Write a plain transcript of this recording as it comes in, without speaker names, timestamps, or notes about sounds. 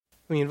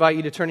We invite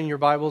you to turn in your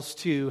Bibles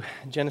to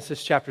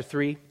Genesis chapter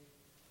 3.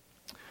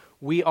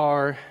 We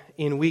are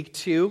in week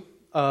 2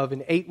 of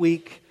an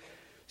 8-week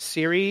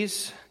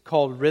series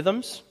called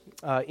Rhythms.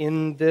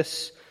 In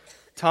this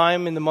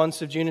time, in the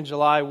months of June and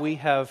July, we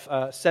have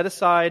set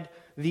aside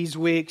these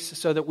weeks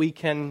so that we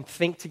can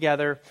think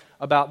together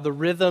about the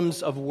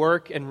rhythms of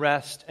work and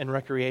rest and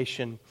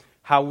recreation,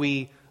 how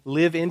we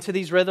live into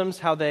these rhythms,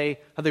 how they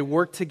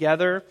work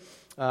together,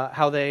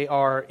 how they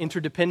are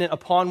interdependent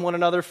upon one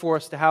another for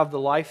us to have the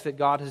life that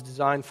God has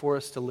designed for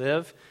us to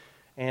live.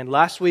 And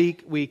last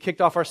week, we kicked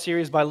off our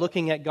series by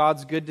looking at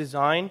God's good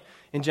design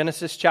in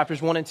Genesis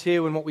chapters 1 and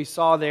 2. And what we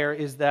saw there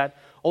is that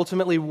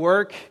ultimately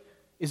work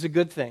is a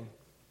good thing.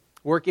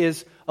 Work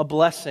is a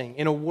blessing.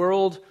 In a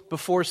world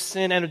before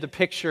sin entered the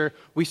picture,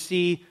 we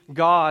see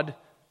God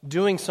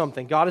doing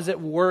something. God is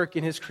at work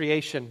in His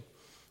creation.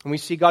 And we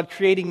see God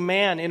creating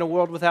man in a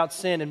world without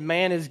sin. And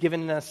man is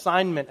given an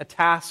assignment, a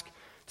task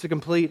to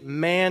complete.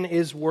 Man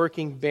is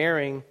working,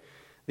 bearing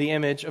the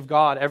image of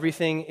God.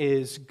 Everything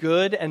is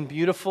good and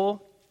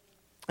beautiful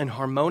and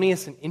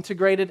harmonious and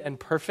integrated and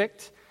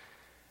perfect.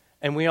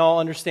 And we all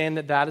understand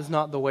that that is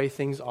not the way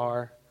things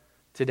are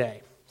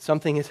today.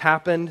 Something has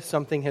happened.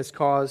 Something has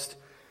caused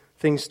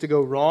things to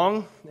go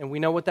wrong. And we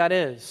know what that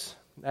is.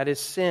 That is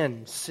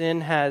sin.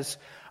 Sin has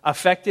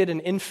affected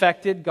and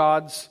infected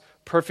God's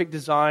perfect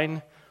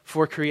design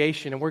for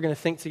creation. And we're going to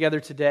think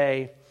together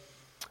today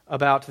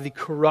about the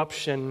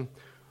corruption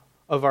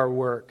of our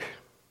work.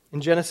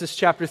 In Genesis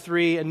chapter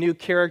 3, a new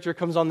character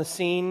comes on the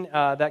scene.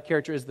 That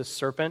character is the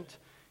serpent.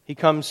 He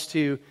comes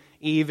to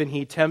Eve and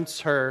he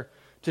tempts her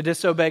to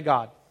disobey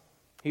God.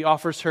 He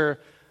offers her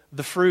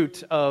the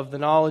fruit of the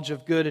knowledge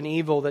of good and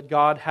evil that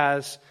God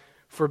has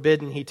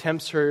forbidden. He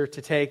tempts her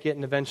to take it,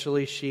 and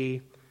eventually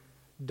she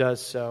does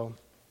so.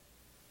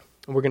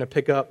 And we're going to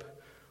pick up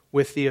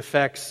with the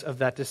effects of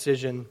that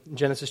decision. In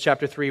Genesis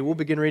chapter 3, we'll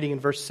begin reading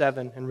in verse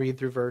 7 and read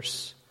through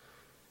verse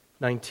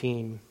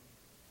 19.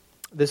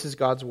 This is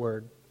God's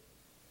word.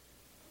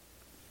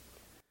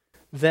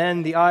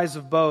 Then the eyes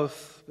of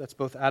both, that's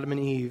both Adam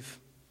and Eve,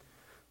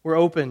 were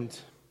opened,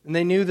 and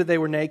they knew that they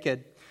were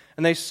naked.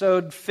 And they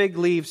sewed fig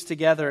leaves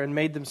together and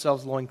made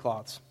themselves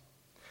loincloths.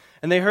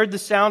 And they heard the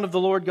sound of the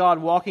Lord God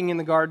walking in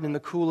the garden in the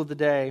cool of the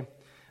day.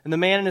 And the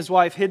man and his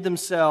wife hid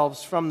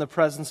themselves from the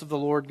presence of the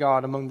Lord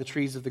God among the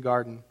trees of the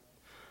garden.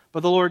 But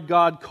the Lord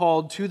God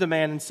called to the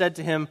man and said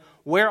to him,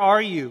 "Where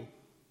are you?"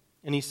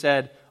 And he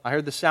said, "I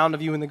heard the sound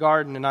of you in the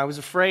garden, and I was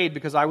afraid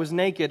because I was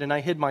naked and I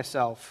hid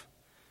myself."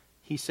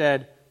 He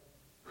said,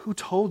 "Who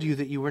told you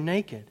that you were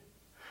naked?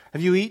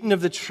 Have you eaten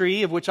of the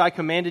tree of which I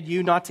commanded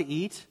you not to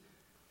eat?"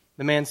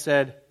 The man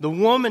said, "The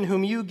woman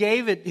who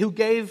gave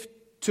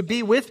to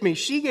be with me,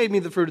 she gave me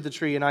the fruit of the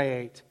tree and I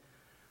ate."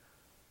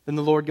 Then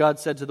the Lord God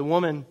said to the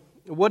woman,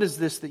 "What is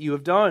this that you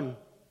have done?"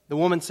 The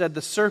woman said,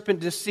 "The serpent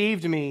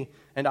deceived me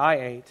and I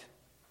ate."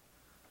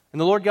 And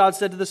the Lord God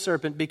said to the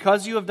serpent,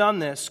 "Because you have done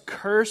this,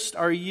 cursed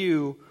are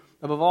you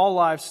above all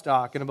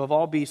livestock and above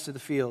all beasts of the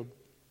field.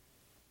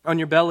 On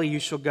your belly you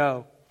shall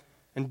go,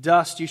 and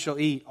dust you shall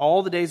eat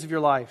all the days of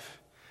your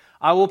life.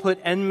 I will put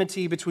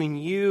enmity between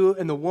you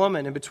and the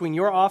woman, and between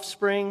your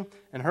offspring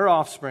and her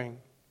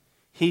offspring.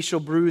 He shall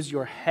bruise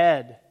your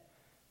head,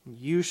 and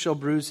you shall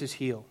bruise his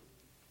heel."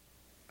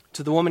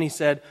 To the woman he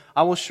said,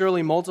 "I will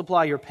surely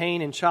multiply your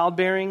pain in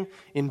childbearing.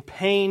 In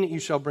pain you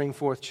shall bring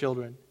forth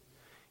children.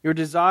 Your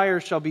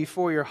desire shall be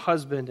for your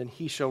husband, and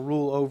he shall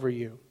rule over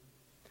you."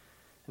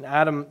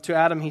 And to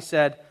Adam he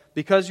said,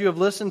 "Because you have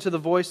listened to the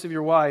voice of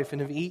your wife and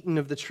have eaten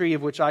of the tree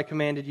of which I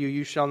commanded you,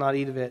 you shall not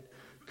eat of it.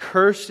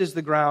 Cursed is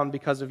the ground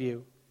because of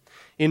you.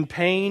 In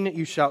pain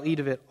you shall eat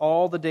of it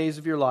all the days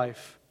of your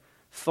life.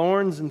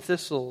 Thorns and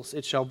thistles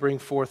it shall bring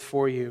forth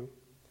for you,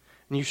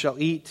 and you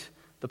shall eat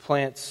the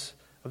plants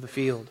of the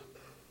field.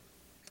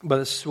 By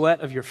the sweat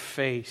of your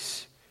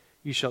face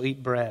you shall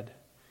eat bread,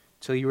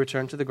 till you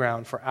return to the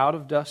ground, for out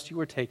of dust you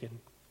were taken.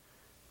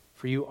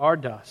 For you are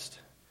dust,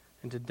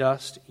 and to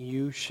dust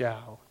you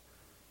shall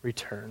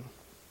return."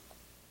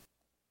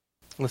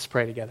 Let's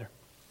pray together.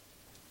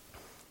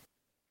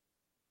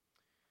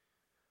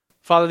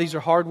 Father, these are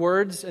hard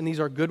words, and these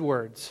are good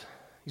words.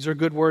 These are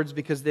good words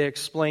because they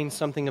explain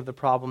something of the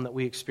problem that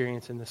we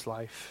experience in this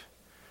life.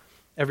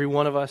 Every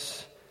one of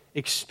us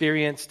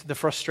experienced the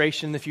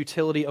frustration, the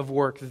futility of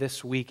work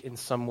this week in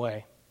some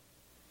way.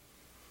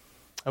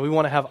 And we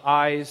want to have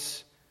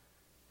eyes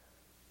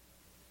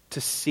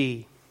to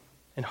see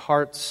and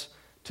hearts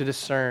to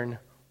discern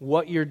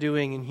what you're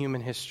doing in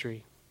human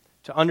history,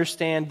 to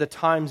understand the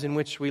times in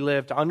which we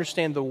live, to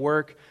understand the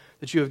work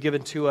that you have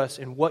given to us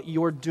and what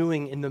you're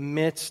doing in the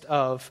midst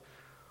of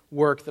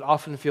work that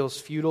often feels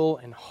futile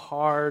and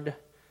hard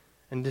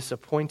and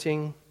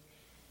disappointing.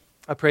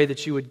 I pray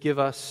that you would give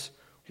us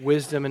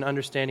wisdom and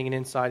understanding and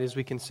insight as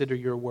we consider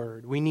your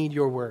word. We need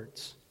your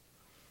words.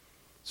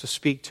 So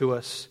speak to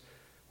us,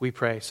 we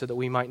pray, so that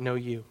we might know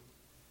you.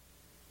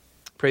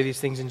 Pray these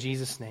things in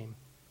Jesus' name.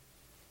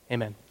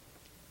 Amen.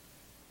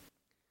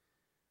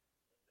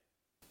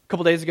 A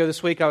couple days ago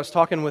this week, I was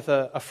talking with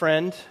a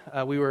friend.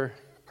 We were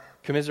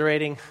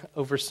commiserating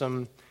over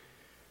some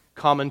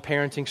common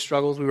parenting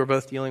struggles we were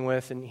both dealing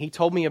with, and he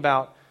told me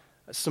about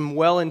some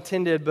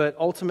well-intended but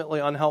ultimately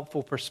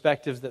unhelpful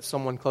perspectives that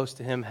someone close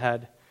to him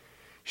had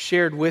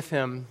shared with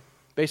him.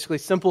 Basically,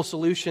 simple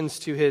solutions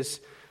to his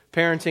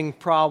parenting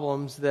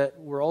problems that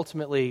were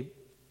ultimately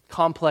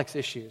complex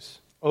issues,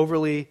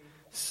 overly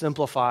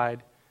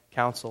simplified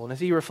counsel. And as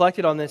he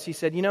reflected on this, he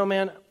said,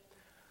 man,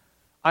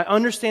 I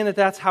understand that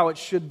that's how it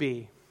should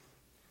be,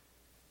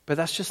 but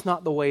that's just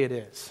not the way it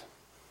is.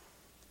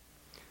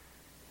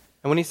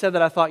 And when he said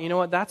that, I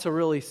thought, that's a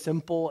really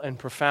simple and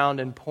profound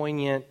and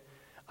poignant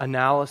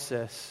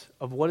analysis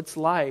of what it's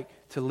like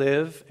to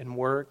live and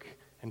work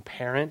and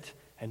parent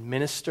and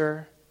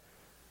minister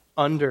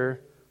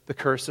under the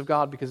curse of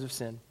God because of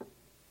sin.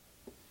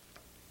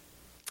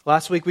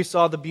 Last week we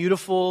saw the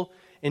beautiful,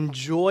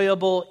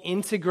 enjoyable,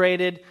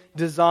 integrated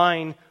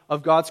design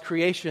of God's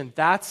creation.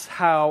 That's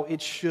how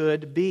it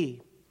should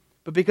be.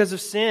 But because of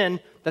sin,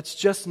 that's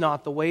just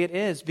not the way it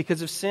is.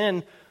 Because of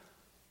sin,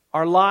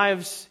 our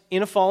lives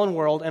in a fallen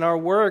world and our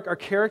work are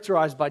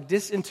characterized by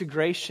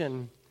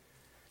disintegration,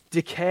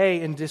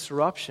 decay, and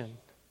disruption.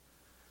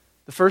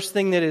 The first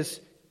thing that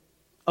is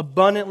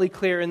abundantly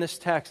clear in this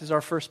text is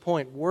our first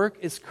point. Work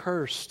is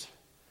cursed.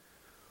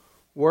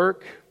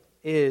 Work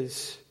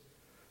is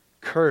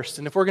cursed.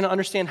 And if we're going to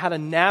understand how to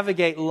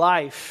navigate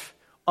life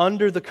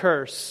under the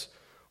curse,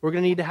 we're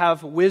going to need to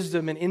have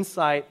wisdom and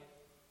insight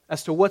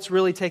as to what's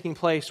really taking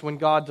place when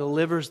God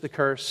delivers the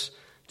curse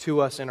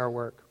to us in our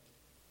work.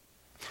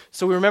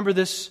 So we remember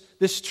this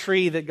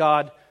tree that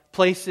God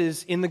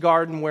places in the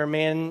garden where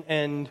man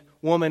and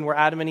woman, where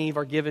Adam and Eve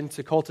are given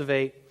to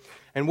cultivate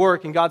and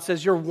work. And God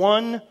says, your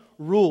one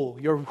rule,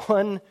 your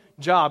one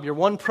job, your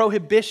one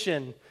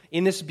prohibition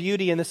in this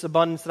beauty and this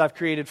abundance that I've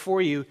created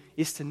for you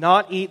is to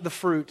not eat the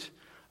fruit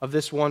of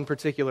this one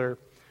particular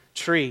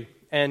tree.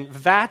 And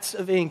vats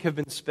of ink have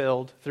been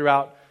spilled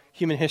throughout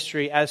human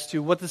history as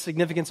to what the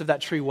significance of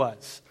that tree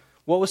was.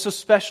 What was so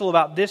special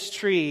about this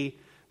tree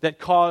that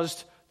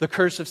caused the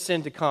curse of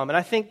sin to come? And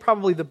I think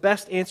probably the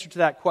best answer to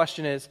that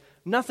question is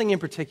nothing in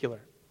particular.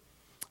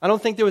 I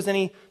don't think there was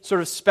any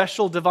sort of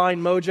special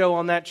divine mojo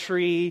on that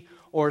tree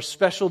or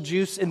special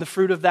juice in the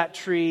fruit of that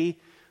tree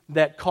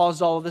that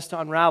caused all of this to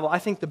unravel. I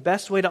think the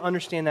best way to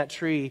understand that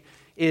tree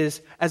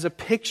is as a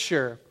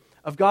picture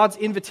of God's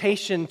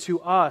invitation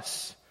to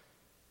us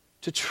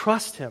to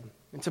trust Him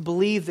and to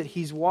believe that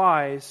He's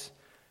wise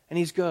and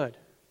He's good.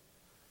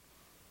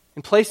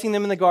 And placing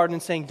them in the garden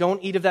and saying,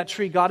 don't eat of that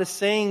tree, God is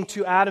saying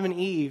to Adam and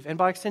Eve, and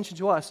by extension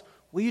to us,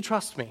 will you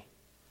trust me?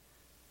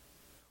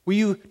 Will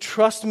you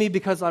trust me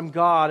because I'm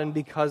God and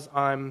because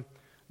I'm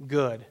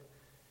good?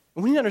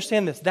 And we need to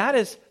understand this.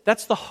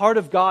 That's the heart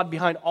of God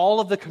behind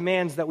all of the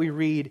commands that we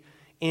read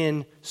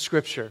in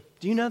Scripture.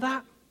 Do you know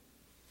that?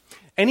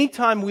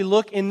 Anytime we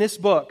look in this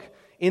book,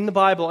 in the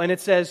Bible, and it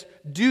says,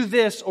 do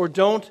this or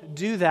don't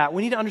do that,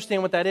 we need to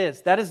understand what that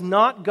is. That is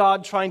not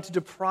God trying to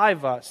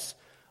deprive us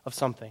of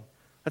something.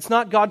 That's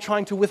not God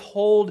trying to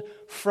withhold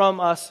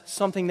from us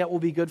something that will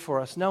be good for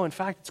us. No, in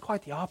fact, it's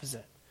quite the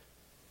opposite.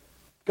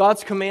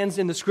 God's commands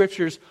in the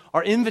Scriptures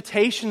are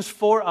invitations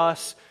for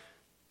us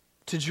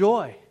to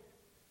joy.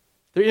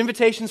 They're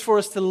invitations for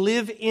us to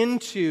live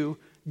into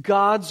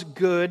God's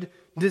good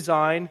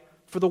design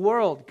for the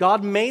world.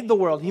 God made the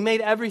world. He made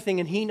everything,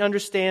 and He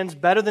understands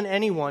better than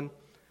anyone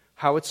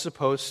how it's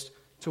supposed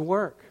to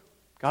work.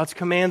 God's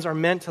commands are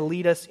meant to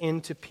lead us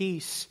into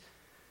peace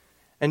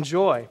and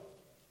joy.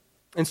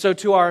 And so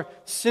to our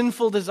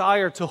sinful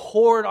desire to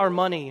hoard our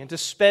money and to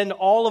spend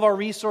all of our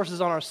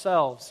resources on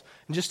ourselves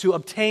and just to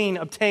obtain,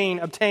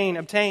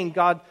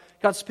 God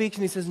speaks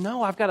and He says,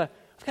 no, I've got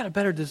a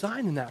better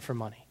design than that for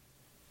money.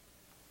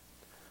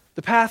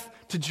 The path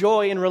to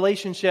joy in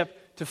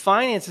relationship to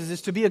finances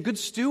is to be a good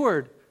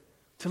steward,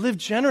 to live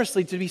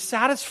generously, to be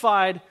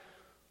satisfied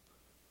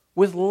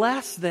with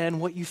less than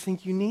what you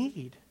think you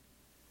need.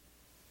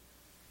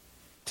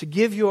 To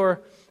give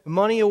your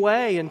money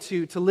away and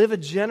to live a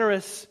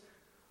generous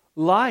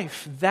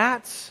life.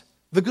 That's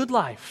the good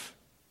life.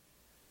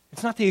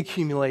 It's not the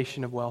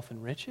accumulation of wealth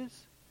and riches.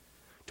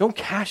 Don't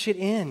cash it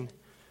in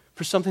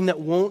for something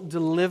that won't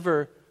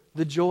deliver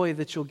the joy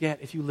that you'll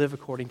get if you live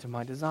according to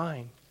my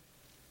design.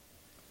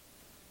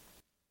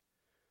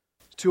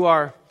 To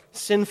our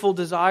sinful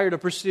desire to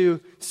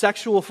pursue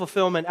sexual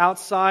fulfillment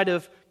outside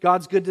of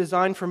God's good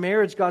design for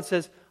marriage, God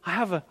says, I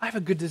have a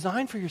good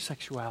design for your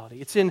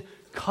sexuality. It's in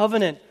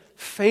covenant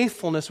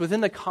faithfulness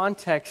within the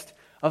context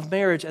of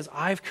marriage as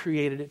I've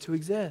created it to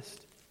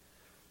exist.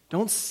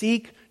 Don't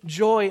seek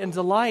joy and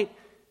delight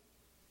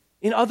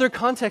in other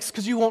contexts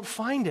because you won't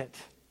find it.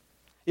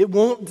 It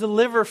won't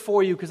deliver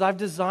for you because I've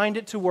designed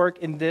it to work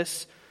in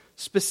this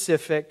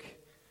specific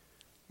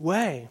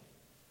way.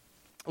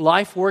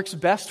 Life works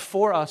best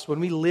for us when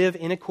we live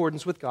in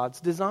accordance with God's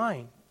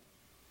design.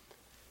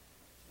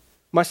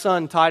 My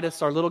son,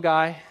 Titus, our little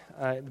guy,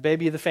 the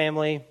baby of the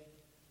family,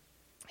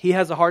 he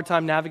has a hard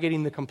time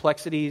navigating the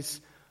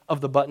complexities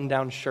of the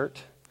button-down shirt.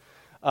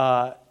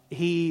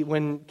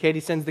 When Katie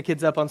sends the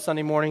kids up on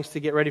Sunday mornings to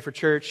get ready for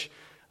church,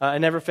 it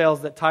never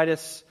fails that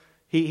Titus,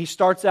 He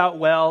starts out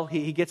well,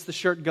 he gets the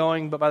shirt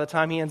going, but by the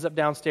time he ends up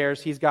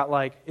downstairs, he's got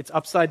it's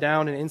upside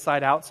down and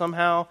inside out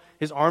somehow.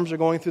 His arms are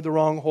going through the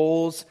wrong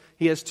holes.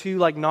 He has 2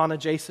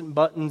 non-adjacent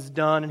buttons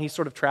done, and he's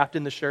sort of trapped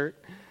in the shirt.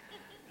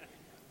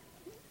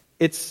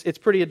 It's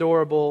pretty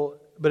adorable,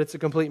 but it's a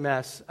complete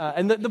mess.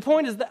 And the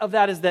point of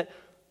that is that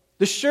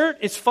the shirt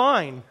is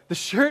fine. The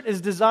shirt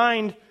is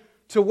designed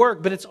to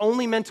work, but it's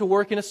only meant to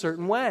work in a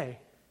certain way.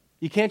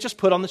 You can't just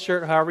put on the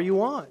shirt however you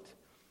want.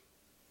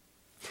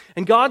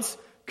 And God's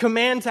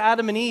command to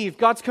Adam and Eve,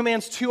 God's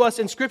commands to us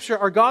in Scripture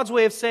are God's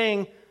way of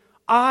saying,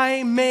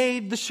 I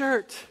made the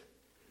shirt.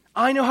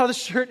 I know how the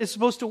shirt is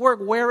supposed to work.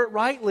 Wear it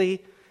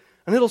rightly,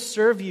 and it'll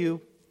serve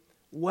you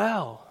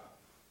well.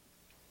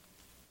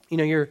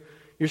 You're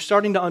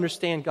starting to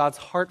understand God's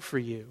heart for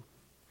you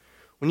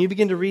when you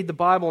begin to read the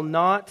Bible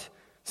not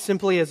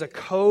simply as a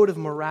code of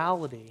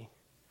morality,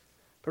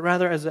 but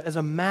rather as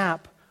a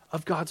map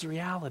of God's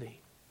reality.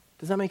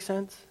 Does that make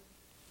sense?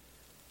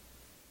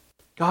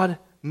 God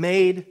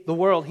made the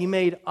world. He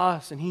made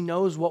us, and He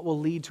knows what will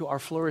lead to our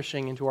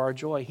flourishing and to our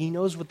joy. He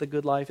knows what the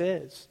good life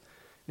is.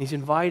 And He's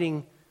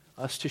inviting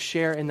us to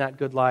share in that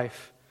good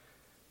life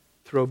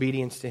through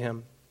obedience to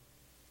Him.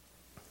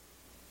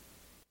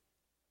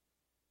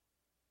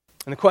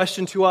 And the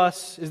question to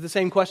us is the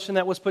same question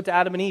that was put to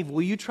Adam and Eve.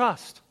 Will you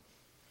trust?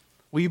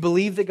 Will you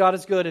believe that God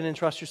is good and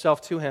entrust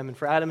yourself to Him? And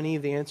for Adam and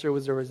Eve, the answer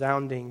was a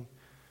resounding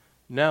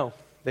no.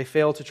 They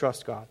failed to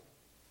trust God.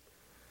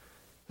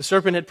 The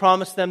serpent had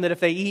promised them that if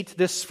they eat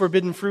this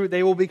forbidden fruit,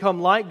 they will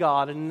become like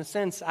God. And in a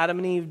sense, Adam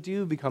and Eve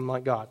do become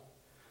like God.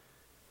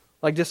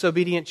 Like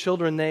disobedient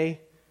children,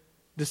 they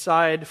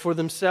decide for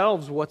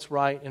themselves what's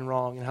right and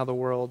wrong and how the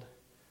world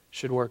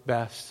should work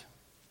best.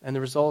 And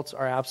the results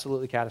are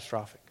absolutely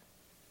catastrophic.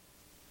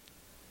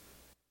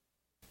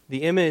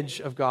 The image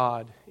of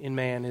God in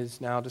man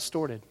is now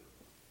distorted.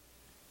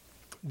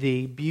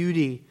 The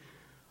beauty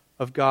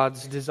of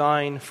God's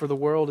design for the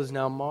world is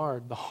now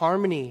marred. The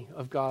harmony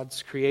of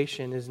God's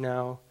creation is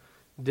now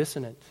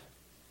dissonant.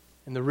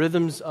 And the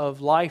rhythms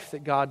of life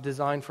that God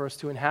designed for us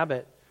to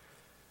inhabit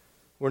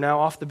were now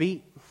off the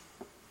beat.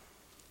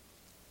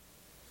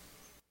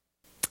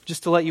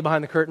 Just to let you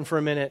behind the curtain for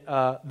a minute,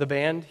 the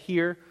band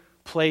here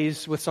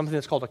plays with something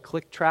that's called a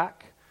click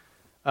track.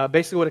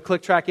 Basically what a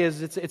click track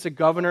is, it's a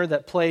governor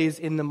that plays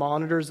in the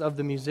monitors of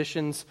the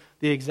musicians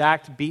the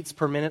exact beats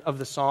per minute of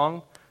the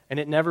song, and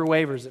it never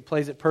wavers. It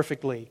plays it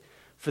perfectly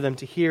for them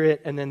to hear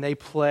it, and then they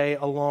play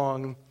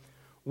along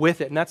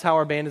with it. And that's how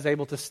our band is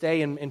able to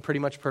stay in pretty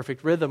much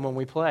perfect rhythm when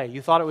we play.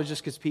 You thought it was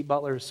just because Pete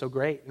Butler is so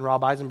great and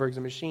Rob Eisenberg's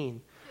a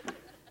machine.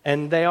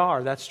 And they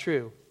are, that's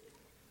true.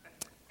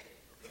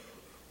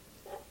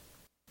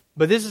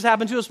 But this has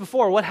happened to us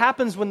before. What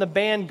happens when the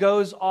band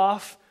goes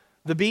off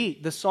the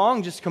beat? The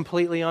song just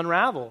completely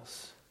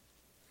unravels.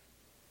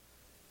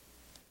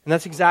 And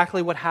that's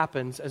exactly what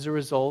happens as a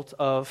result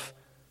of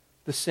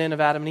the sin of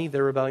Adam and Eve,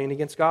 their rebellion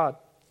against God.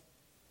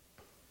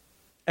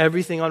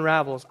 Everything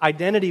unravels.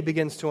 Identity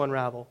begins to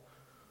unravel.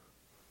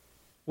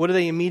 What do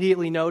they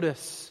immediately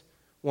notice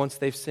once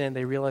they've sinned?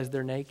 They realize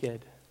they're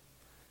naked.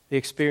 They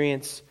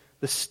experience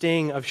the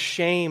sting of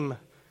shame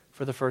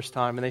for the first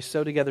time, and they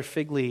sew together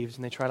fig leaves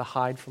and they try to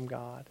hide from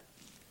God.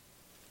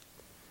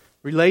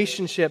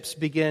 Relationships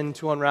begin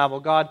to unravel.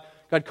 God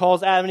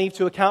calls Adam and Eve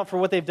to account for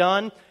what they've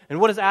done, and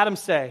what does Adam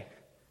say?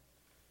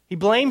 He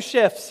blame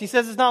shifts. He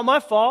says, it's not my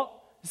fault.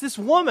 It's this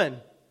woman.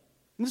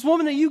 And this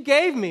woman that you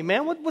gave me,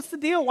 man. What's the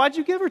deal? Why'd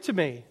you give her to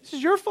me? This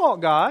is your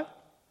fault, God.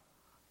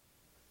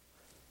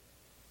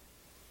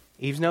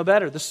 Eve's no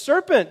better. The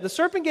serpent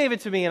gave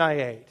it to me and I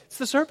ate. It's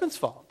the serpent's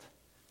fault.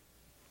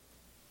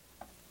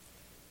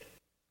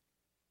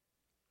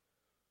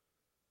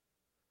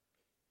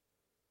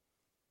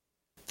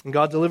 And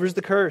God delivers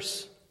the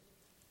curse.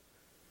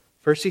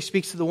 First He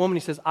speaks to the woman.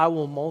 He says, I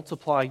will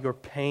multiply your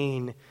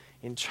pain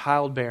in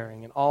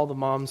childbearing. And all the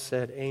moms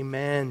said,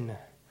 Amen.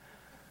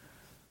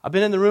 I've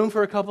been in the room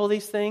for a couple of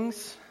these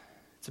things.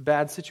 It's a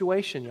bad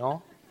situation,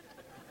 y'all.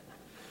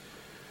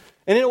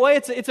 And in a way,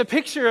 it's a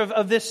picture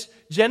of this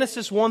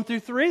Genesis 1 through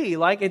 3.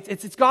 Like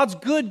it's God's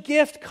good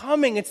gift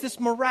coming. It's this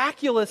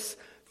miraculous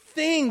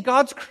thing.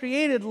 God's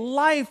created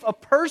life. A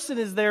person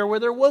is there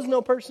where there was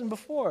no person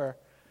before.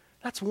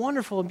 That's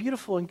wonderful and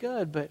beautiful and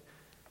good, but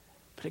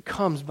it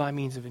comes by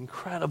means of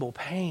incredible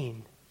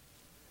pain,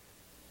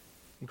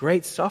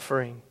 great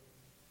suffering.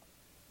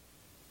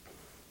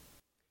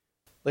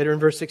 Later in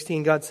verse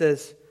 16, God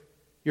says,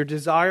 your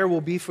desire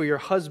will be for your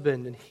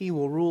husband, and he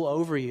will rule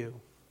over you.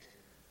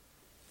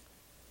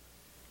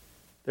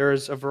 There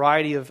is a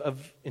variety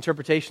of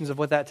interpretations of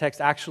what that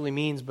text actually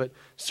means, but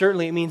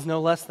certainly it means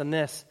no less than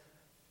this.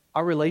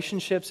 Our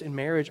relationships in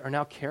marriage are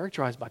now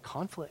characterized by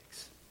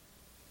conflicts,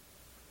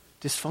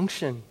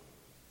 dysfunction,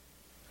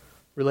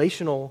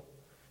 relational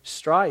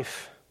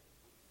strife.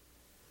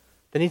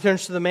 Then he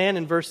turns to the man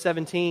in verse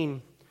 17.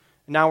 And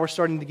now we're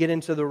starting to get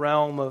into the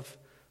realm of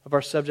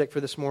our subject for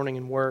this morning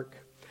in work.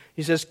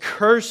 He says,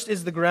 cursed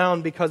is the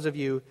ground because of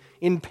you.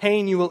 In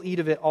pain you will eat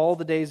of it all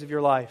the days of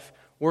your life.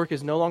 Work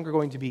is no longer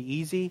going to be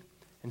easy.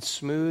 and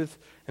smooth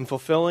and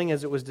fulfilling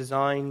as it was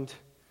designed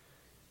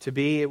to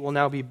be. It will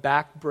now be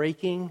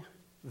back-breaking,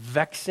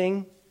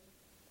 vexing,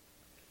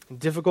 and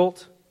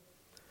difficult.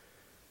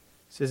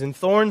 It says, "In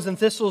thorns and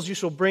thistles you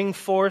shall bring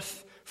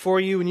forth for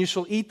you, and you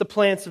shall eat the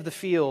plants of the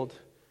field."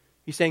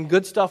 He's saying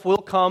good stuff will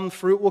come,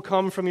 fruit will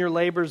come from your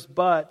labors,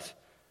 but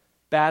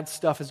bad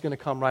stuff is going to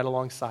come right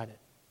alongside it.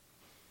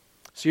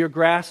 So your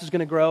grass is going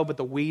to grow, but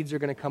the weeds are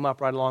going to come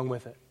up right along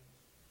with it.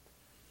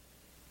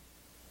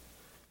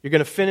 You're going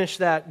to finish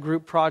that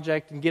group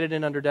project and get it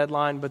in under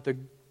deadline, but the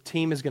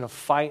team is going to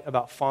fight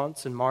about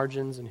fonts and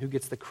margins and who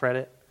gets the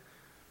credit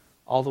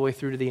all the way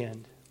through to the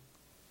end.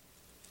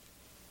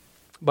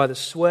 "By the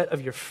sweat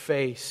of your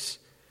face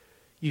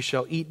you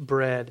shall eat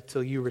bread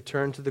till you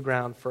return to the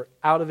ground, for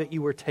out of it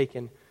you were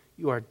taken.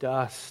 You are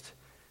dust,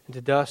 and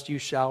to dust you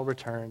shall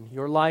return."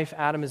 Your life,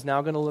 Adam, is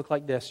now going to look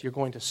like this. You're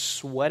going to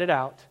sweat it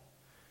out.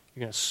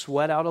 You're going to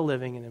sweat out a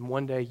living, and then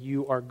one day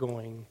you are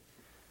going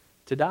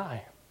to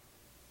die.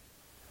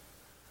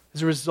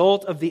 As a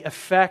result of the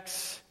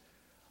effects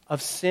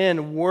of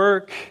sin,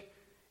 work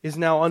is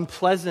now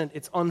unpleasant,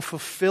 it's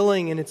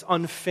unfulfilling, and it's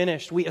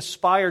unfinished. We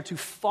aspire to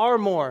far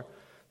more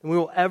than we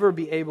will ever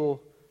be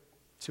able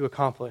to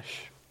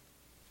accomplish.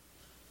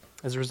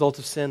 As a result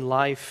of sin,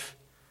 life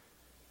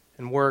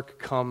and work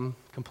come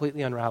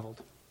completely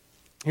unraveled.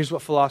 Here's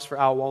what philosopher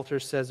Al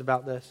Walters says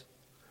about this.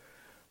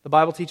 "The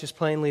Bible teaches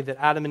plainly that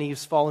Adam and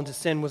Eve's fall into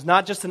sin was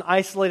not just an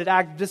isolated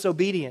act of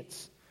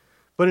disobedience,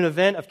 but an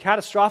event of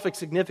catastrophic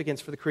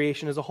significance for the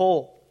creation as a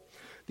whole.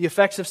 The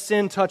effects of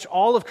sin touch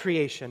all of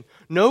creation.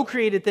 No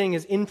created thing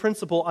is in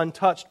principle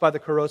untouched by the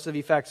corrosive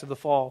effects of the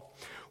fall.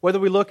 Whether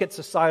we look at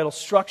societal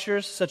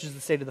structures, such as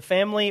the state of the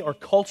family, or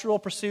cultural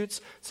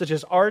pursuits, such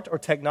as art or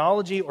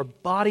technology, or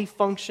body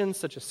functions,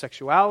 such as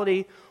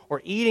sexuality,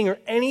 or eating, or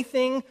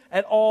anything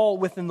at all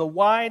within the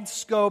wide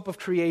scope of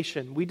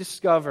creation, we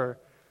discover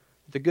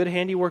that the good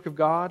handiwork of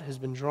God has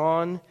been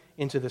drawn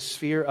into the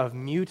sphere of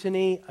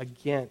mutiny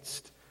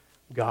against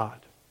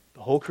God.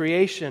 The whole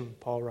creation,"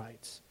 Paul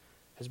writes,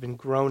 "has been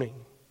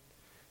groaning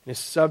and is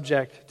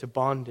subject to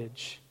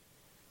bondage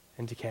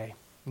and decay."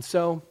 And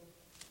so,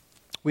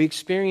 we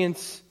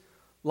experience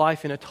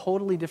life in a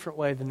totally different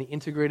way than the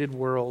integrated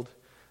world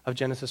of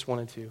Genesis 1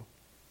 and 2.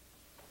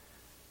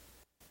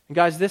 And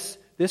guys,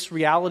 this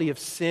reality of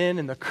sin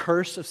and the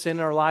curse of sin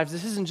in our lives,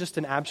 this isn't just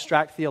an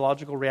abstract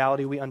theological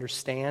reality we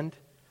understand.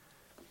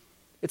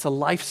 It's a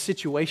life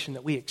situation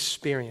that we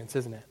experience,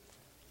 isn't it?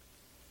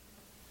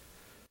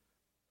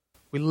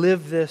 We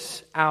live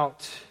this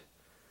out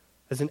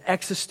as an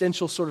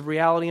existential sort of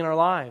reality in our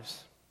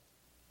lives.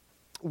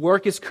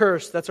 Work is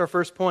cursed, that's our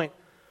first point.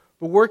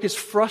 But work is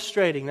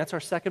frustrating. That's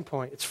our second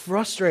point. It's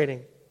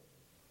frustrating.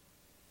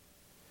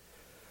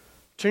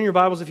 Turn your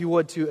Bibles, if you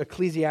would, to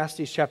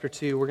Ecclesiastes chapter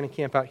 2. We're going to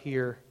camp out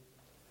here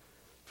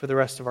for the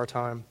rest of our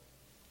time.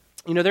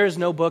 You know, there is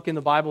no book in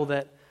the Bible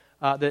that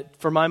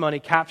for my money,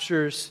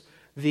 captures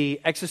the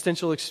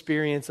existential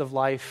experience of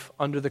life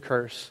under the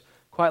curse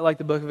quite like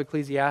the book of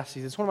Ecclesiastes.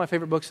 It's one of my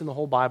favorite books in the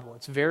whole Bible.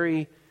 It's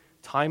very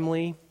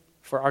timely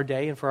for our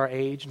day and for our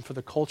age and for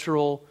the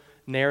cultural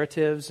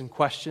narratives and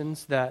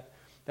questions that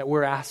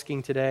we're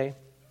asking today.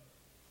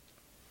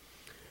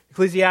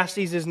 Ecclesiastes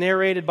is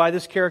narrated by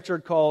this character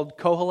called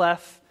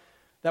Koheleth.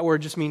 That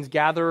word just means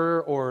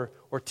gatherer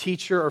or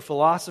teacher or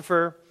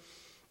philosopher.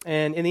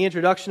 And in the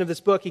introduction of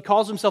this book, he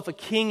calls himself a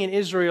king in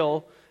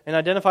Israel and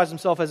identifies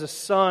himself as a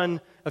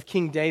son of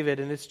King David.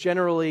 And it's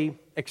generally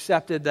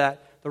accepted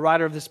that the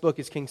writer of this book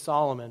is King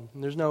Solomon.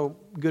 And there's no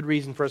good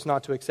reason for us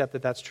not to accept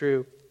that that's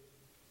true.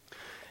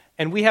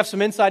 And we have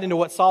some insight into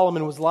what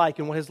Solomon was like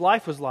and what his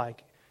life was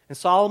like. And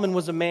Solomon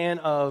was a man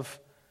of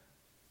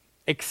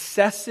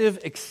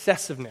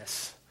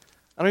excessiveness.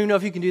 I don't even know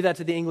if you can do that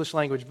to the English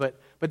language, but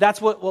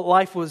that's what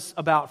life was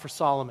about for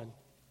Solomon.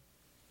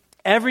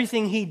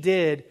 Everything he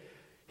did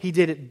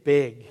it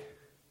big.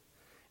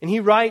 And he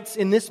writes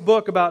in this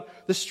book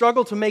about the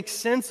struggle to make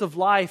sense of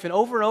life, and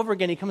over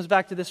again he comes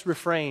back to this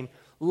refrain: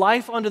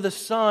 life under the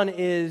sun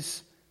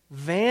is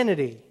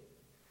vanity.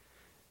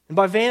 And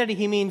by vanity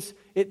he means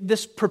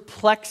this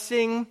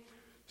perplexing,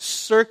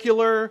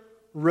 circular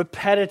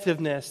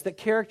repetitiveness that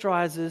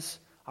characterizes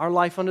our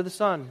life under the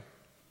sun.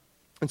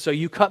 And so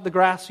you cut the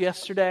grass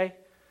yesterday.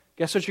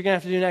 Guess what you're going to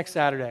have to do next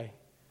Saturday?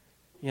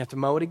 You have to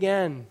mow it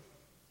again.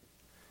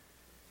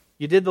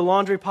 You did the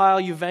laundry pile.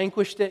 You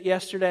vanquished it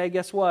yesterday.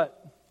 Guess what?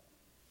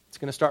 It's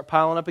going to start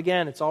piling up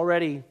again. It's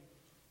already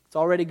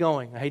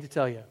going. I hate to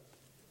tell you.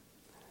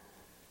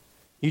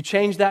 You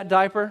changed that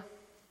diaper,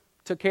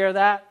 took care of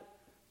that,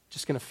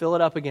 just going to fill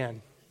it up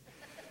again.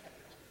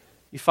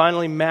 You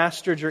finally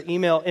mastered your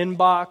email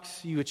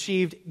inbox. You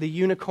achieved the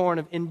unicorn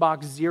of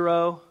inbox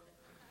 0.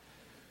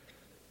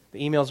 The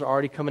emails are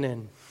already coming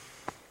in.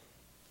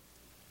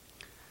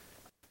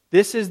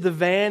 This is the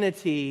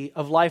vanity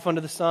of life under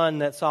the sun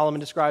that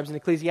Solomon describes in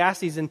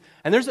Ecclesiastes. And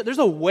there's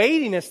a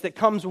weightiness that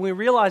comes when we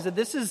realize that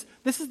this is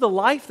the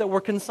life that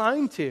we're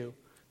consigned to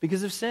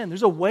because of sin.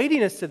 There's a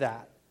weightiness to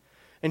that.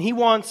 And he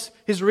wants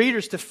his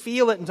readers to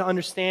feel it and to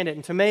understand it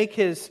and to make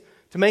his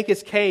To make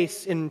his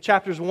case, in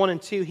chapters 1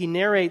 and 2, he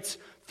narrates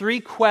 3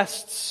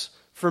 quests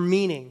for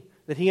meaning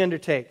that he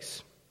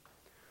undertakes.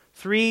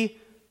 3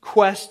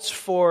 quests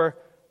for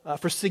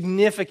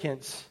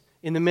significance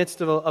in the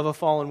midst of a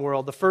fallen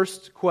world. The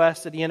first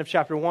quest at the end of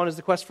chapter 1 is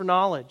the quest for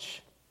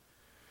knowledge.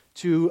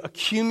 To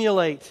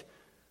accumulate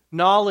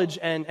knowledge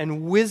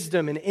and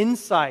wisdom and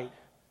insight.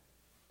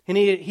 And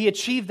he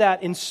achieved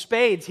that in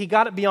spades. He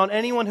got it beyond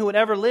anyone who had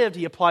ever lived.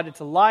 He applied it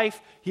to life.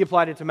 He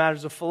applied it to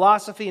matters of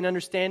philosophy and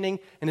understanding.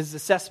 And his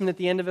assessment at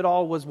the end of it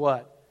all was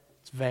what?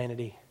 It's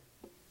vanity.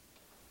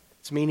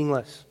 It's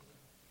meaningless.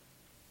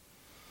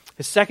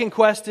 His second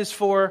quest is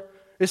for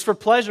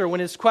pleasure. When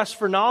his quest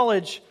for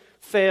knowledge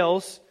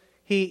fails,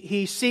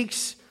 he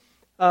seeks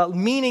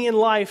meaning in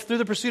life through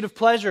the pursuit of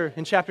pleasure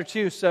in chapter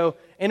 2. So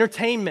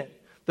entertainment,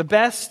 the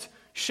best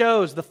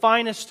shows, the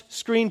finest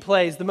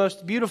screenplays, the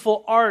most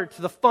beautiful art,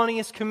 the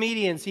funniest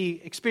comedians.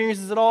 He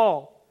experiences it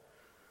all.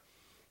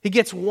 He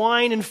gets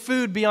wine and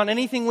food beyond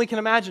anything we can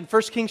imagine.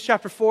 1 Kings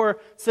chapter 4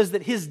 says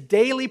that his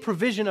daily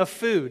provision of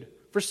food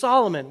for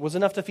Solomon was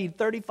enough to feed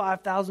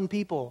 35,000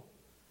 people.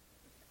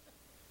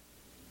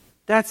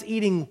 That's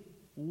eating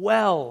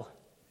well.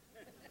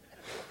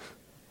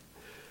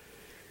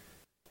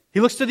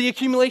 He looks to the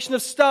accumulation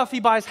of stuff. He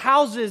buys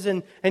houses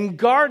and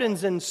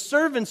gardens and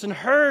servants and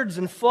herds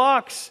and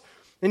flocks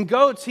and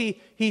goats.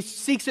 He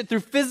seeks it through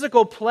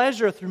physical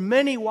pleasure, through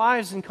many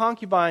wives and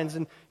concubines.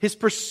 And his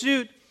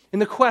pursuit in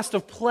the quest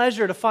of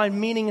pleasure to find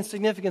meaning and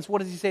significance, what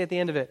does he say at the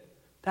end of it?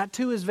 That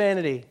too is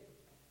vanity.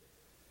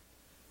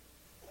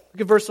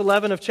 Look at verse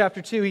 11 of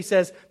chapter 2. He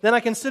says, "Then I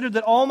considered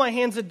that all my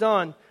hands had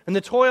done, and the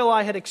toil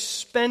I had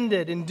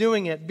expended in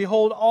doing it.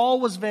 Behold,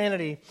 all was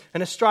vanity,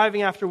 and a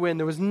striving after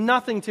wind. There was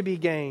nothing to be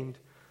gained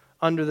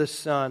under the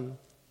sun."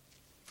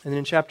 And then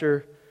in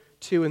chapter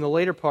 2, in the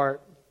later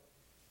part,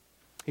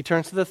 he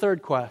turns to the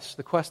third quest,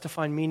 the quest to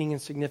find meaning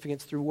and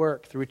significance through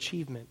work, through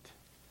achievement.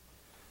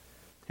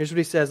 Here's what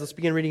he says. Let's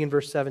begin reading in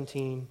verse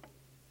 17.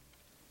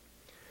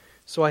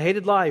 "So I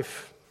hated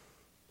life,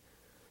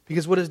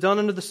 because what is done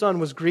under the sun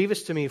was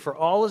grievous to me, for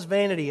all is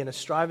vanity and a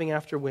striving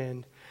after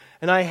wind.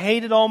 And I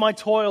hated all my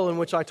toil in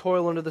which I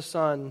toil under the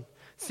sun,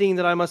 seeing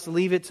that I must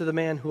leave it to the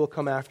man who will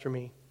come after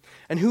me.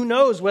 And who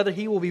knows whether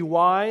he will be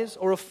wise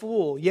or a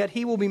fool, yet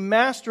he will be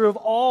master of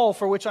all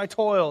for which I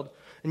toiled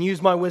and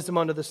used my wisdom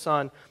under the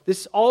sun.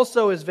 This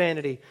also is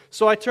vanity.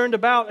 So I turned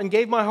about and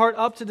gave my heart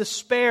up to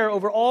despair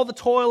over all the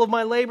toil of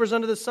my labors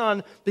under the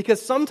sun,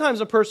 because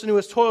sometimes a person who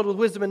has toiled with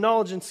wisdom and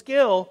knowledge and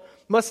skill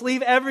must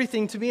leave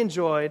everything to be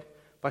enjoyed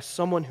by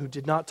someone who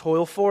did not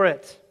toil for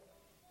it.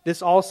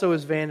 This also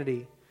is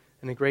vanity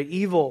and a great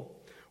evil.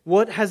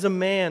 What has a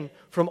man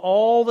from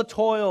all the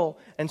toil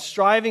and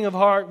striving of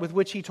heart with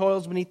which he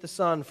toils beneath the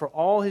sun? For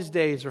all his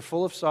days are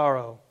full of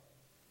sorrow,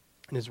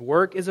 and his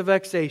work is a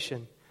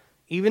vexation.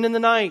 Even in the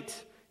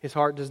night his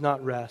heart does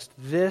not rest.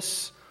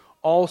 This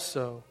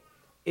also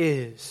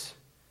is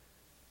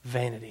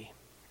vanity."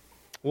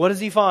 What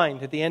does he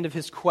find at the end of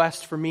his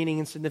quest for meaning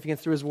and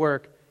significance through his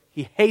work?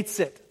 He hates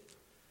it.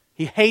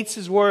 He hates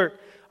his work.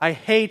 I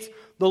hate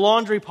the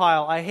laundry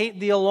pile. I hate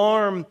the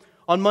alarm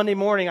on Monday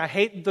morning. I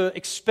hate the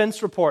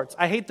expense reports.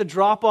 I hate the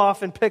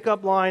drop-off and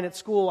pick-up line at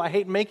school. I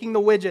hate making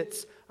the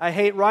widgets. I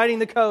hate writing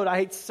the code. I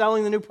hate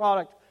selling the new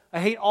product. I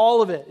hate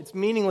all of it. It's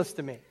meaningless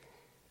to me.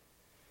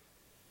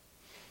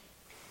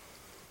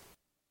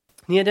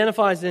 He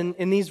identifies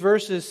in these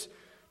verses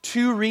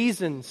 2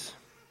 reasons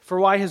for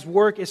why his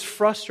work is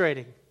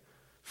frustrating.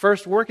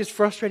 First, work is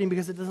frustrating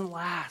because it doesn't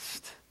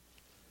last.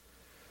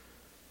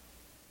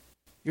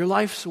 Your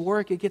life's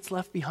work, it gets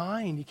left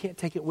behind. You can't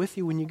take it with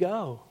you when you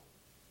go.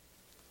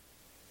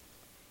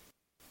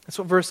 That's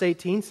what verse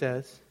 18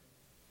 says.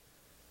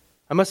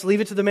 "I must leave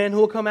it to the man who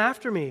will come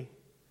after me.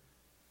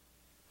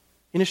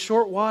 In a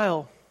short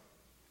while,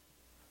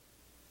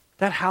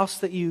 that house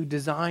that you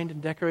designed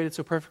and decorated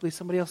so perfectly,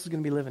 somebody else is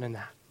going to be living in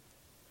that.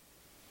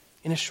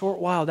 In a short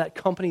while, that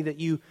company that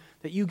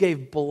you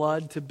gave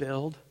blood to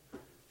build,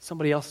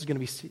 somebody else is going to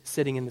be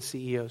sitting in the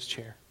CEO's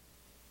chair.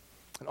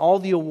 And all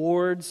the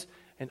awards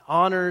and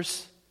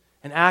honors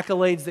and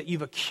accolades that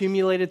you've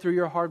accumulated through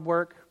your hard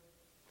work,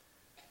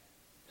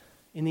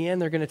 in the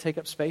end, they're going to take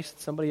up space in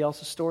somebody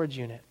else's storage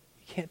unit.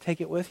 You can't take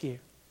it with you."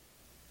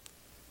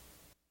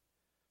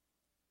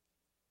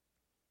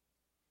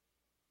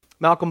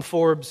 Malcolm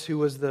Forbes, who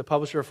was the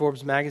publisher of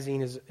Forbes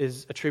magazine,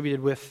 is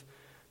attributed with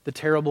the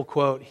terrible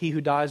quote, "He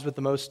who dies with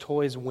the most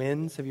toys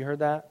wins." Have you heard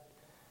that?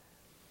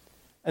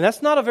 And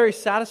that's not a very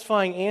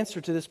satisfying answer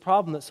to this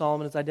problem that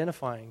Solomon is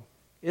identifying,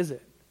 is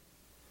it?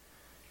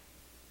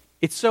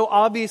 It's so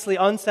obviously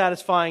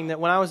unsatisfying that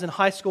when I was in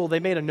high school, they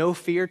made a No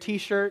Fear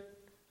t-shirt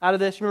out of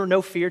this. You remember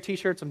No Fear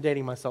t-shirts? I'm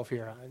dating myself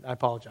here. I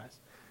apologize.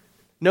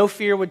 No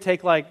Fear would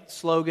take like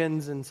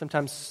slogans and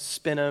sometimes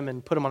spin them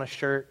and put them on a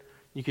shirt.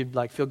 You could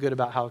like feel good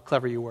about how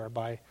clever you were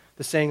by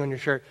the saying on your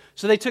shirt.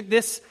 So they took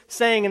this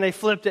saying and they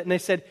flipped it and they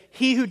said,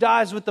 "He who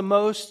dies with the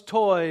most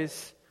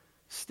toys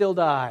still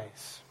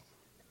dies."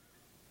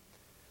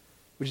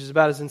 Which is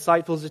about as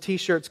insightful as a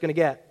t-shirt's going to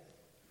get.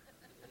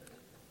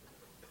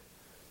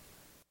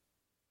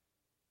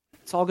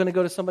 It's all going to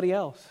go to somebody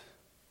else.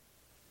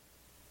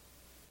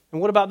 And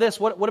what about this?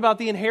 What about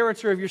the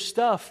inheritor of your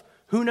stuff?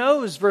 Who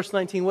knows, verse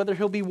 19, whether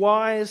he'll be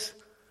wise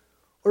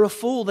or a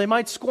fool. They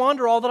might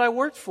squander all that I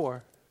worked for.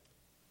 There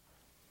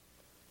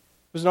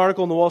was an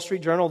article in the Wall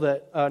Street Journal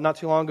that not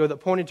too long ago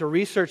that pointed to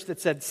research that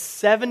said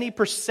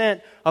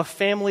 70% of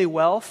family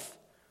wealth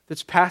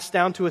that's passed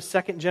down to a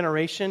second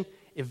generation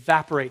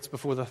evaporates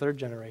before the third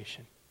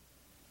generation.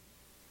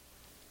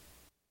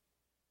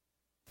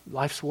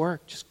 Life's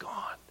work just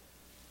gone.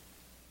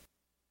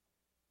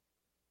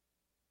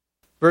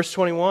 Verse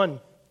 21,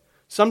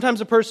 sometimes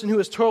a person who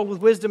has toiled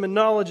with wisdom and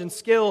knowledge and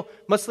skill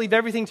must leave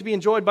everything to be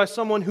enjoyed by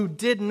someone who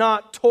did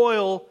not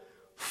toil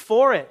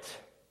for it.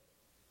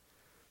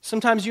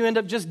 Sometimes you end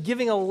up just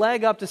giving a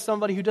leg up to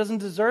somebody who doesn't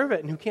deserve it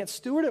and who can't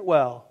steward it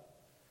well.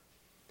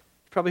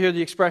 You probably hear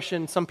the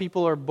expression, some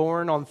people are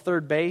born on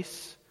third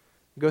base,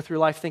 go through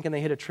life thinking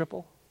they hit a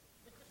triple.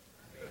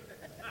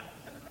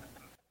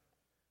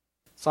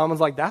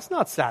 Solomon's like, that's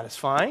not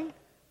satisfying.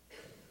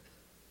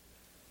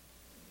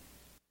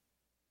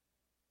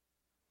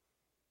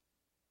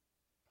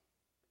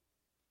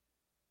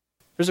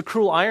 There's a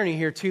cruel irony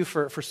here, too,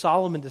 for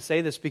Solomon to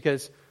say this,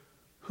 because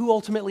who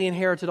ultimately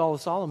inherited all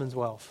of Solomon's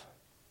wealth?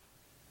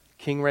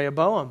 King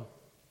Rehoboam.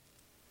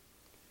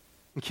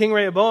 In King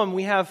Rehoboam,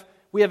 we have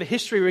a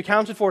history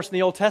recounted for us in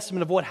the Old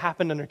Testament of what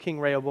happened under King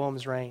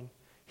Rehoboam's reign.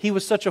 He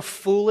was such a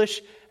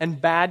foolish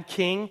and bad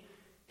king.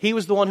 He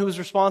was the one who was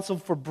responsible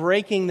for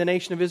breaking the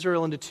nation of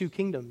Israel into two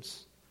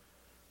kingdoms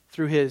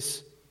through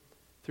his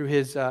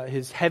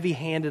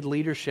heavy-handed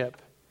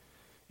leadership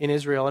in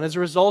Israel. And as a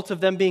result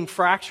of them being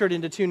fractured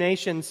into two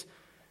nations,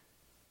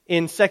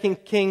 in 2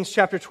 Kings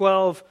chapter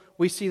 12,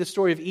 we see the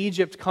story of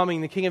Egypt coming.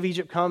 The king of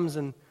Egypt comes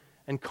and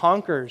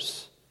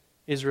conquers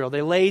Israel.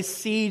 They lay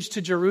siege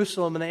to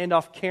Jerusalem, and they end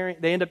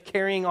up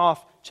carrying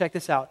off, check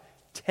this out,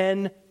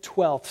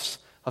 10/12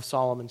 of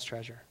Solomon's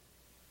treasure.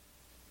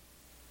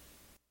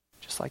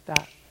 Just like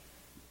that.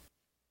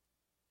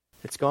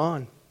 It's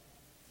gone.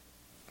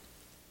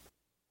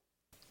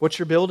 What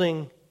you're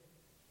building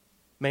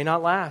may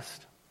not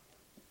last.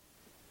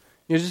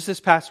 Just this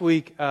past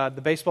week,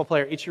 the baseball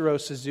player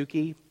Ichiro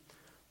Suzuki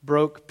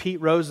broke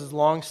Pete Rose's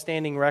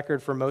long-standing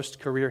record for most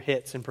career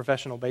hits in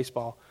professional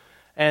baseball.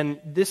 And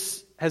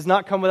this has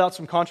not come without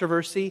some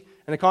controversy.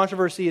 And the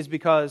controversy is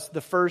because the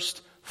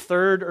first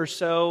third or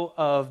so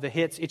of the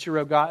hits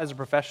Ichiro got as a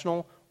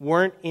professional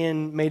weren't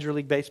in Major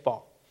League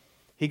Baseball.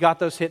 He got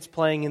those hits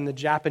playing in the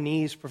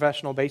Japanese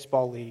Professional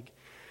Baseball League.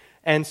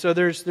 And so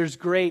there's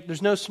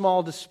no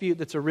small dispute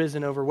that's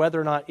arisen over whether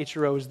or not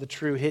Ichiro is the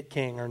true hit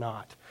king or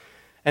not.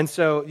 And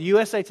so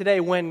USA Today,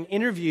 when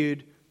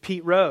interviewed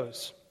Pete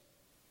Rose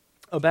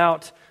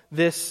about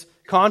this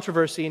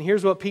controversy, and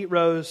here's what Pete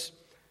Rose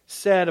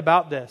said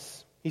about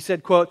this. He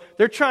said, quote,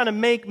 "They're trying to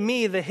make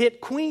me the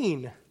hit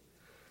queen.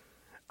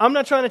 I'm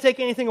not trying to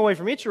take anything away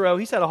from Ichiro.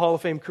 He's had a Hall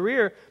of Fame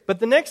career. But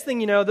the next thing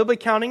you know, they'll be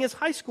counting his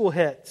high school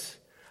hits.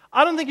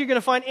 I don't think you're going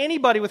to find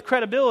anybody with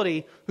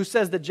credibility who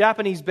says that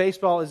Japanese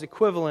baseball is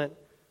equivalent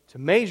to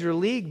Major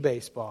League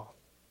Baseball."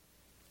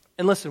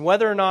 And listen,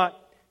 whether or not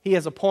he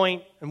has a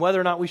point, and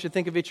whether or not we should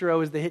think of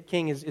Ichiro as the hit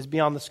king is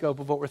beyond the scope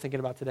of what we're thinking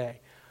about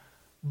today.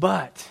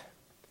 But,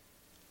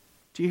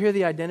 do you hear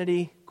the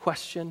identity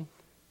question?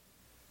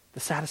 The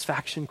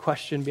satisfaction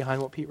question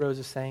behind what Pete Rose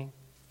is saying?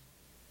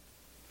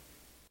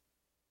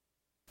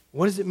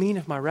 What does it mean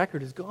if my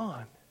record is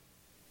gone?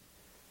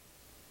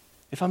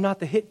 If I'm not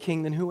the hit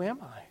king, then who am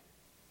I?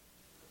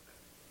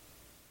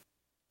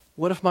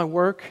 What if my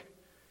work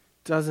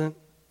doesn't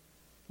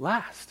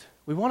last?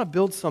 We want to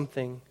build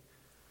something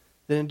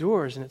that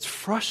endures, and it's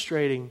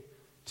frustrating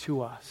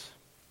to us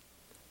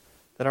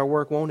that our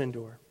work won't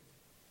endure.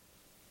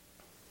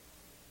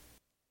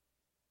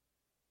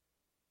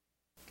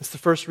 It's the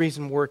first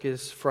reason work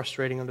is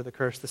frustrating under the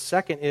curse. The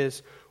second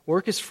is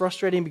work is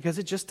frustrating because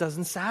it just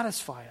doesn't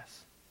satisfy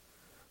us.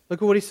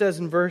 Look at what he says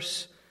in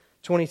verse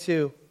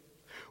 22.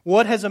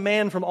 "What has a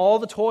man from all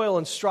the toil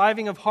and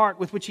striving of heart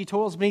with which he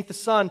toils beneath the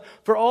sun?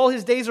 For all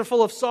his days are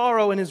full of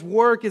sorrow, and his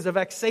work is a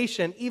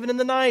vexation, even in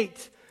the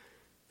night.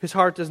 His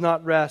heart does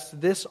not rest.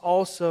 This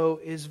also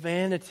is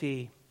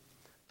vanity."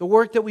 The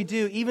work that we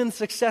do, even the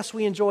success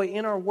we enjoy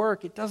in our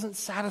work, it doesn't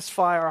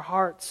satisfy our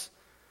hearts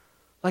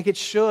like it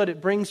should. It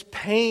brings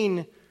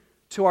pain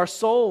to our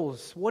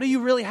souls. What do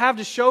you really have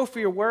to show for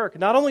your work?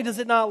 Not only does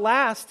it not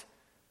last,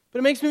 but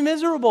it makes me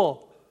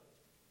miserable.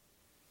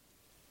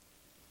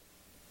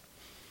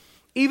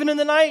 Even in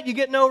the night, you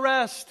get no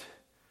rest.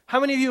 How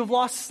many of you have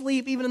lost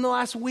sleep even in the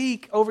last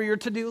week over your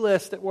to-do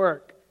list at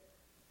work?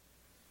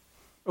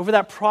 Over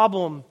that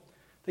problem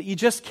that you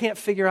just can't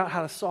figure out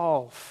how to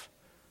solve.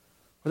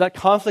 Or that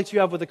conflict you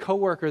have with a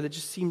coworker that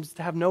just seems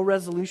to have no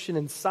resolution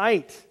in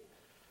sight.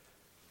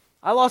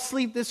 I lost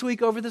sleep this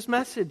week over this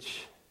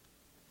message.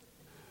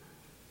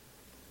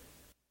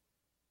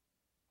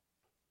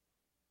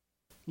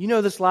 You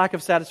know this lack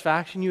of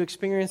satisfaction. You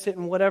experience it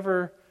in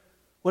whatever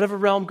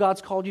realm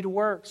God's called you to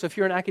work. So if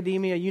you're in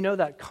academia, you know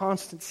that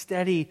constant,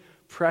 steady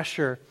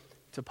pressure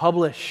to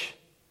publish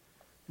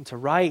and to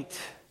write.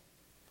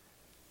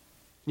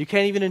 You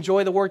can't even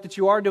enjoy the work that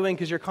you are doing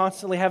because you're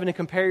constantly having to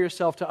compare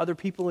yourself to other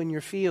people in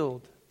your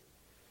field.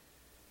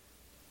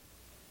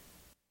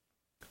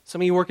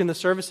 Some of you work in the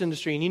service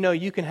industry, and you know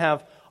you can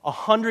have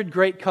 100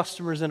 great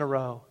customers in a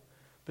row,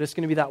 but it's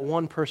going to be that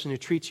one person who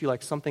treats you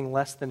like something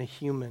less than a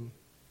human.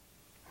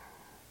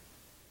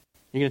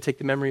 You're going to take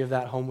the memory of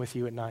that home with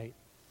you at night.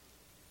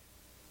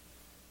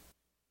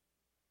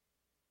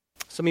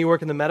 Some of you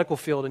work in the medical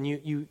field, and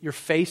you're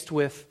faced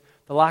with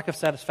the lack of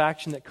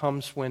satisfaction that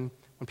comes when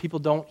people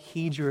don't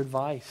heed your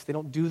advice. They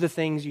don't do the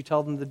things you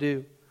tell them to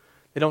do.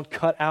 They don't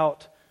cut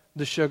out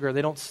the sugar.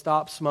 They don't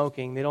stop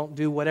smoking. They don't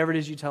do whatever it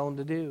is you tell them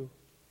to do.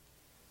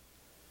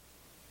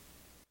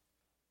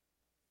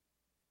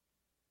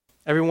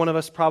 Every one of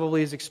us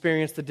probably has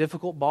experienced a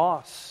difficult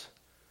boss.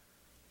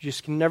 You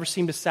just can never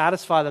seem to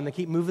satisfy them. They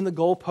keep moving the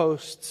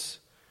goalposts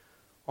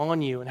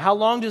on you. And how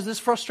long does this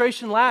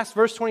frustration last?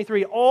 Verse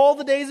 23, all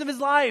the days of his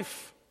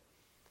life.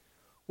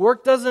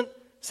 Work doesn't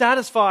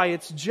satisfy.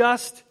 It's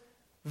just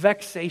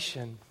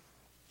vexation.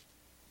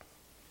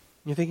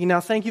 You're thinking,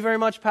 now, thank you very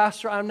much,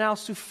 Pastor. I'm now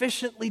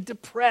sufficiently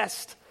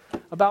depressed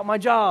about my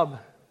job.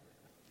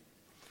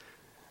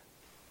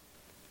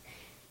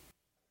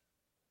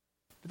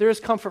 But there is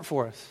comfort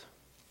for us.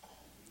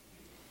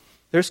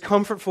 There's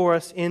comfort for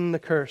us in the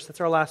curse.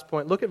 That's our last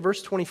point. Look at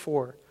verse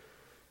 24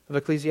 of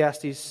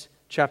Ecclesiastes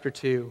chapter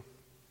 2.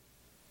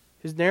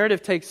 His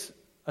narrative takes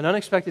an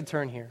unexpected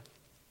turn here.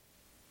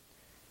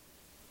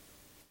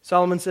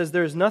 Solomon says,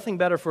 there is nothing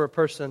better for a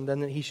person than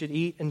that he should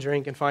eat and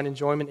drink and find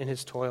enjoyment in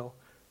his toil.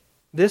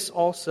 This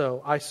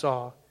also, I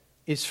saw,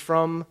 is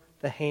from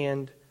the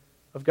hand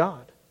of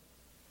God.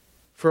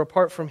 For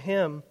apart from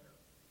him,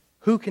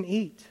 who can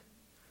eat?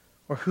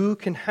 Or who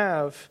can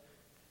have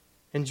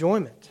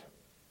enjoyment?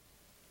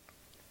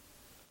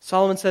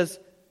 Solomon says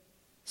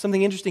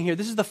something interesting here.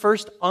 This is the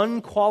first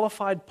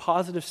unqualified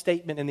positive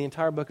statement in the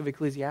entire book of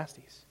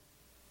Ecclesiastes.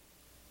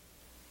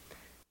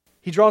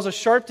 He draws a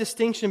sharp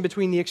distinction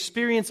between the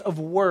experience of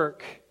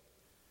work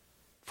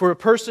for a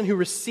person who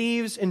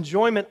receives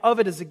enjoyment of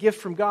it as a gift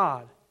from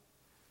God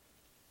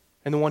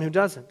and the one who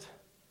doesn't.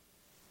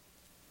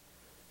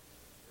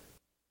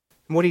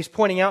 And what he's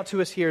pointing out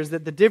to us here is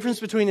that the difference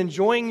between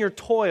enjoying your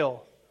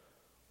toil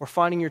or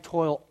finding your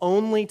toil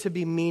only to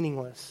be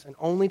meaningless and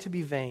only to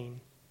be vain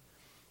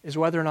is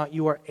whether or not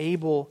you are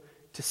able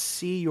to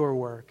see your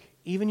work,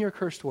 even your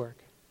cursed work,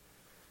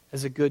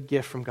 as a good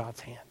gift from God's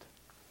hand.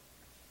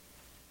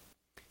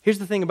 Here's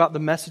the thing about the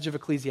message of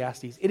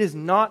Ecclesiastes. It is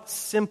not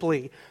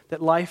simply that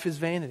life is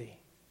vanity.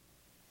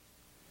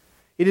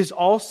 It is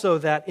also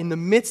that in the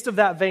midst of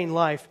that vain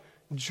life,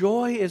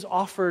 joy is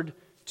offered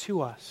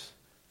to us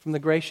from the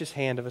gracious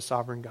hand of a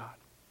sovereign God.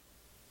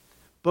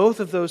 Both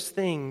of those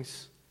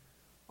things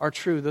are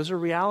true. Those are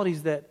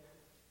realities that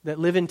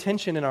live in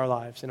tension in our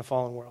lives in a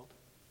fallen world.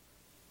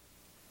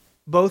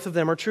 Both of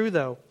them are true,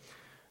 though.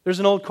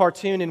 There's an old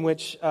cartoon in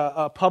which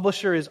a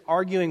publisher is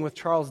arguing with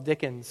Charles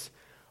Dickens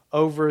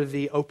over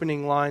the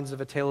opening lines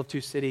of A Tale of Two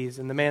Cities.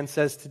 And the man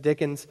says to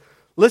Dickens,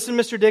 "Listen,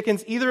 Mr.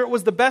 Dickens, either it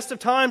was the best of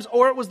times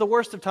or it was the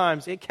worst of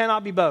times. It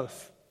cannot be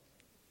both."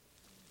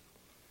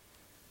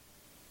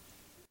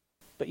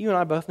 But you and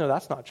I both know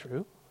that's not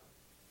true.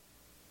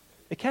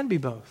 It can be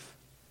both.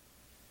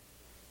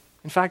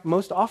 In fact,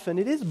 most often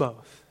it is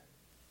both.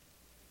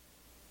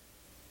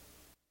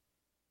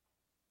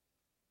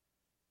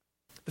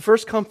 The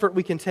first comfort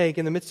we can take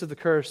in the midst of the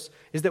curse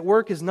is that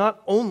work is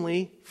not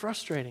only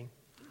frustrating.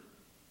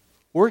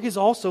 Work is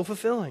also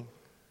fulfilling.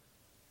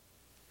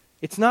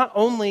 It's not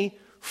only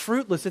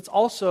fruitless, it's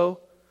also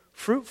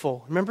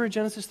fruitful. Remember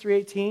Genesis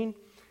 3:18?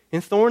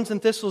 In thorns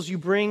and thistles you'll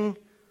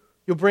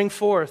bring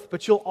forth,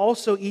 but you'll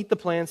also eat the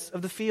plants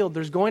of the field.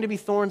 There's going to be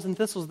thorns and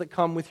thistles that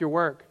come with your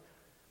work,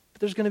 but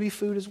there's going to be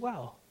food as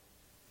well.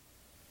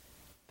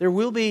 There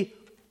will be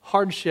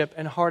hardship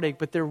and heartache,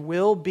 but there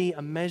will be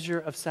a measure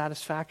of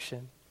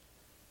satisfaction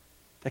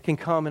that can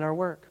come in our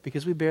work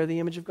because we bear the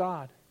image of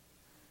God.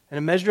 And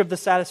a measure of the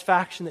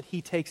satisfaction that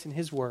He takes in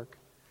His work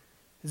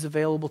is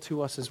available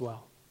to us as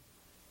well.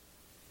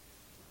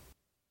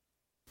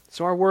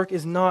 So our work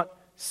is not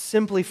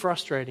simply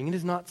frustrating. It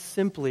is not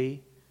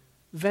simply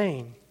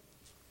vain.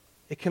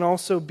 It can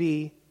also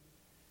be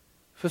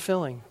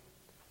fulfilling.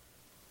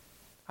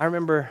 I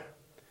remember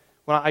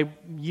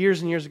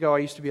years and years ago, I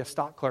used to be a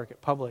stock clerk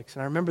at Publix,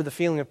 and I remember the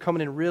feeling of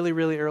coming in really,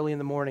 really early in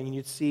the morning, and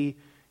you'd see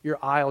your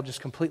aisle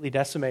just completely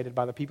decimated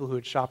by the people who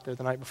had shopped there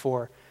the night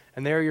before.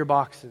 And there are your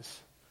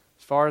boxes,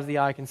 as far as the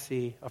eye can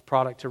see, of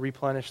product to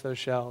replenish those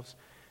shelves.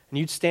 And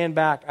you'd stand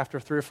back after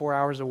 3 or 4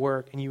 hours of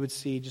work, and you would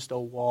see just a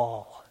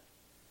wall.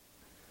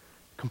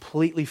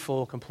 Completely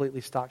full,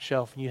 completely stocked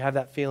shelf. And you'd have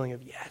that feeling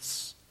of,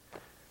 yes,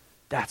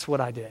 that's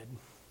what I did.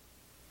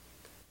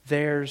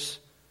 There's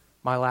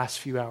my last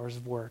few hours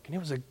of work. And it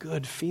was a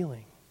good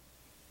feeling.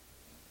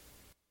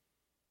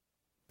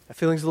 That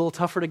feeling's a little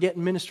tougher to get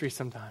in ministry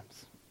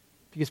sometimes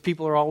because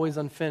people are always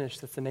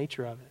unfinished. That's the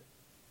nature of it.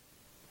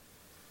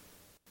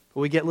 But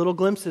we get little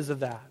glimpses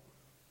of that,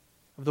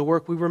 of the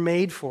work we were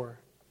made for.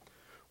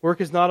 Work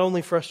is not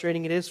only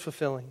frustrating, it is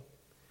fulfilling.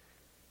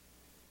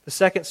 The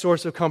second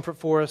source of comfort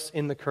for us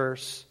in the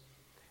curse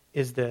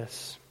is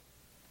this.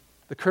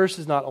 The curse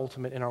is not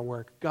ultimate in our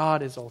work.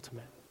 God is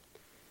ultimate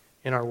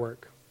in our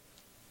work.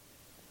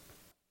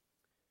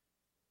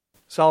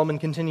 Solomon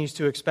continues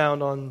to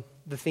expound on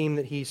the theme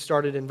that he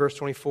started in verse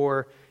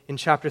 24 in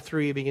chapter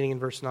 3, beginning in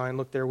verse 9.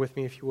 Look there with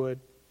me if you would.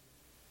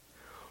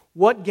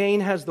 What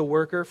gain has the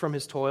worker from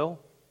his toil?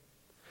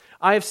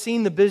 I have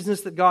seen the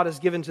business that God has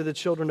given to the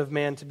children of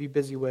man to be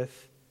busy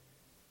with.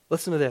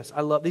 Listen to this.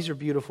 These are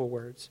beautiful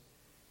words.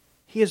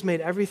 He has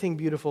made everything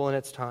beautiful in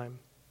its time.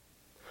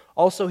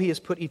 Also, he has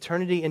put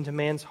eternity into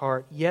man's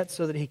heart, yet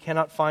so that he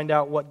cannot find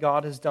out what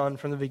God has done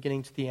from the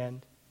beginning to the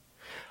end.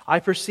 I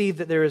perceive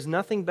that there is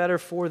nothing better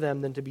for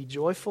them than to be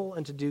joyful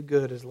and to do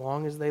good as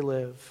long as they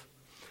live.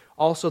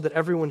 Also, that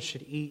everyone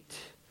should eat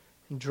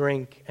and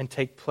drink and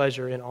take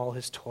pleasure in all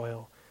his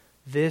toil.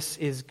 This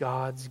is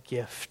God's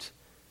gift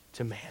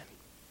to man.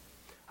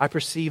 I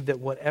perceive that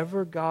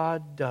whatever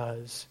God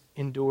does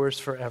endures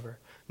forever.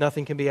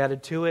 Nothing can be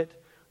added to it,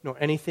 nor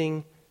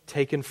anything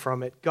taken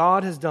from it.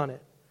 God has done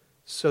it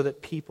so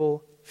that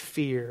people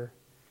fear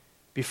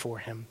before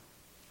him.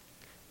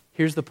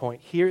 Here's the point.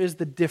 Here is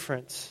the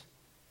difference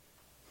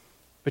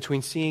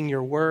between seeing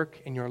your work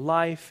and your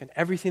life and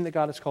everything that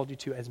God has called you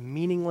to as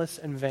meaningless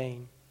and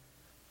vain,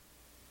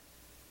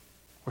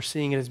 or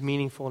seeing it as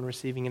meaningful and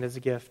receiving it as a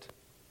gift.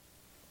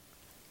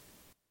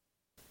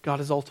 God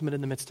is ultimate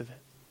in the midst of it.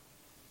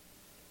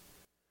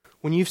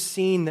 When you've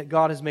seen that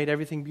God has made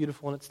everything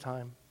beautiful in its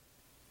time,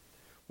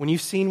 when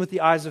you've seen with the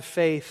eyes of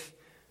faith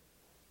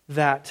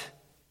that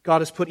God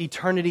has put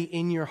eternity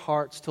in your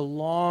hearts to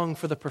long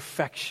for the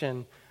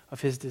perfection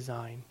of his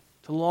design,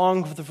 to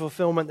long for the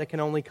fulfillment that can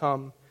only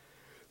come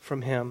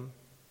from him.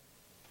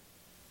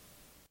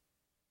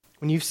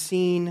 When you've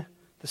seen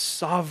the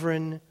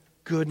sovereign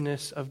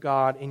goodness of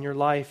God in your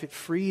life, it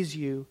frees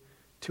you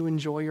to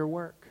enjoy your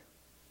work.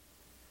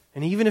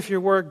 And even if your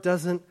work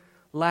doesn't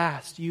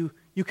last, you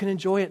can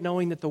enjoy it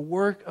knowing that the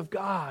work of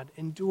God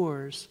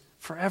endures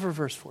forever,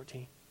 verse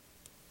 14.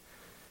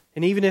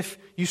 And even if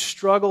you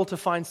struggle to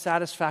find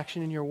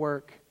satisfaction in your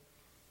work,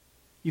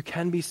 you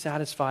can be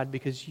satisfied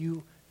because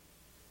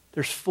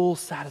there's full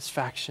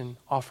satisfaction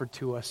offered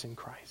to us in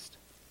Christ.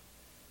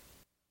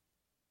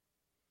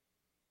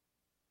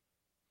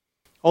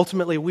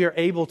 Ultimately, we are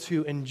able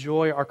to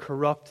enjoy our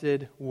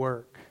corrupted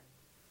work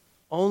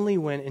only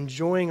when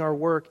enjoying our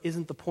work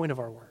isn't the point of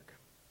our work.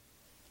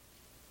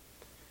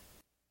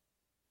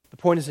 The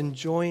point is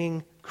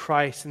enjoying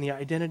Christ and the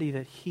identity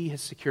that he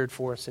has secured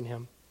for us in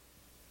him.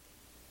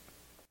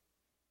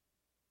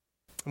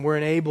 And we're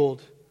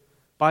enabled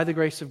by the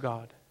grace of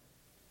God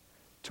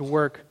to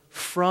work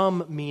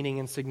from meaning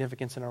and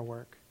significance in our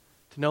work,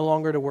 to no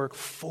longer to work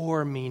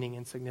for meaning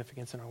and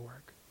significance in our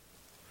work.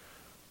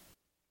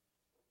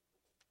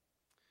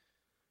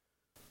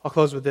 I'll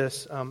close with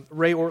this.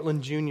 Ray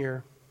Ortlund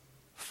Jr.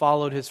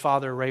 followed his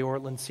father, Ray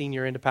Ortlund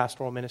Sr., into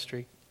pastoral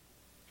ministry.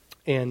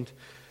 And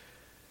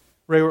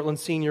Ray Ortlund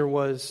Sr.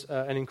 was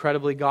an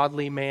incredibly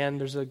godly man.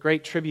 There's a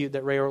great tribute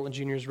that Ray Ortlund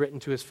Jr. has written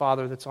to his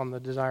father that's on the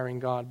Desiring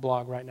God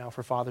blog right now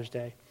for Father's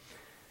Day.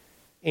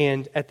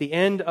 And at the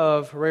end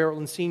of Ray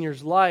Ortlund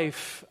Sr.'s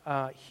life,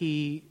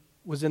 he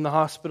was in the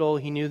hospital.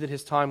 He knew that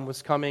his time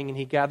was coming, and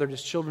he gathered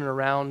his children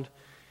around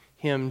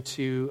him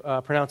to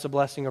pronounce a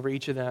blessing over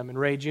each of them. And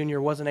Ray Jr.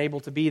 wasn't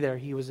able to be there.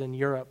 He was in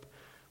Europe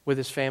with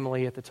his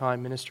family at the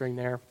time, ministering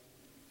there.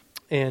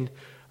 And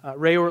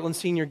Ray Ortlund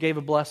Sr. gave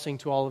a blessing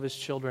to all of his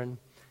children.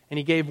 And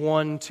he gave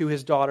one to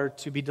his daughter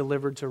to be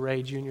delivered to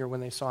Ray Jr.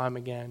 when they saw him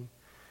again.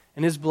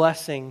 And his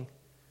blessing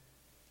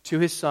to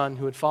his son,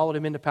 who had followed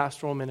him into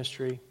pastoral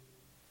ministry,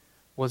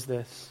 was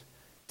this: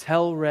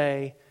 tell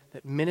Ray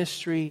that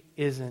ministry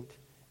isn't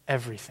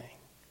everything.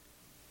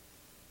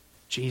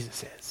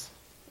 Jesus is.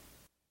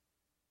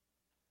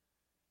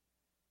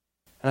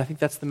 And I think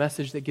that's the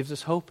message that gives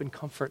us hope and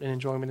comfort and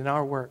enjoyment in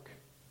our work.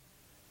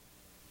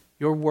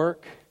 Your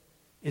work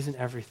isn't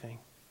everything.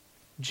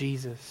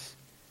 Jesus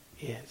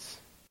is.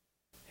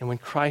 And when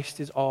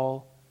Christ is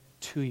all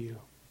to you,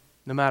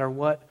 no matter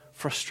what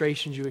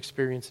frustrations you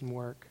experience in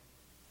work,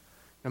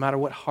 no matter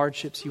what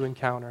hardships you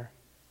encounter,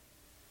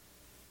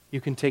 you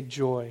can take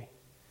joy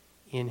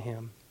in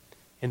him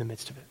in the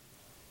midst of it.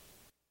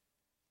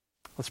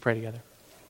 Let's pray together.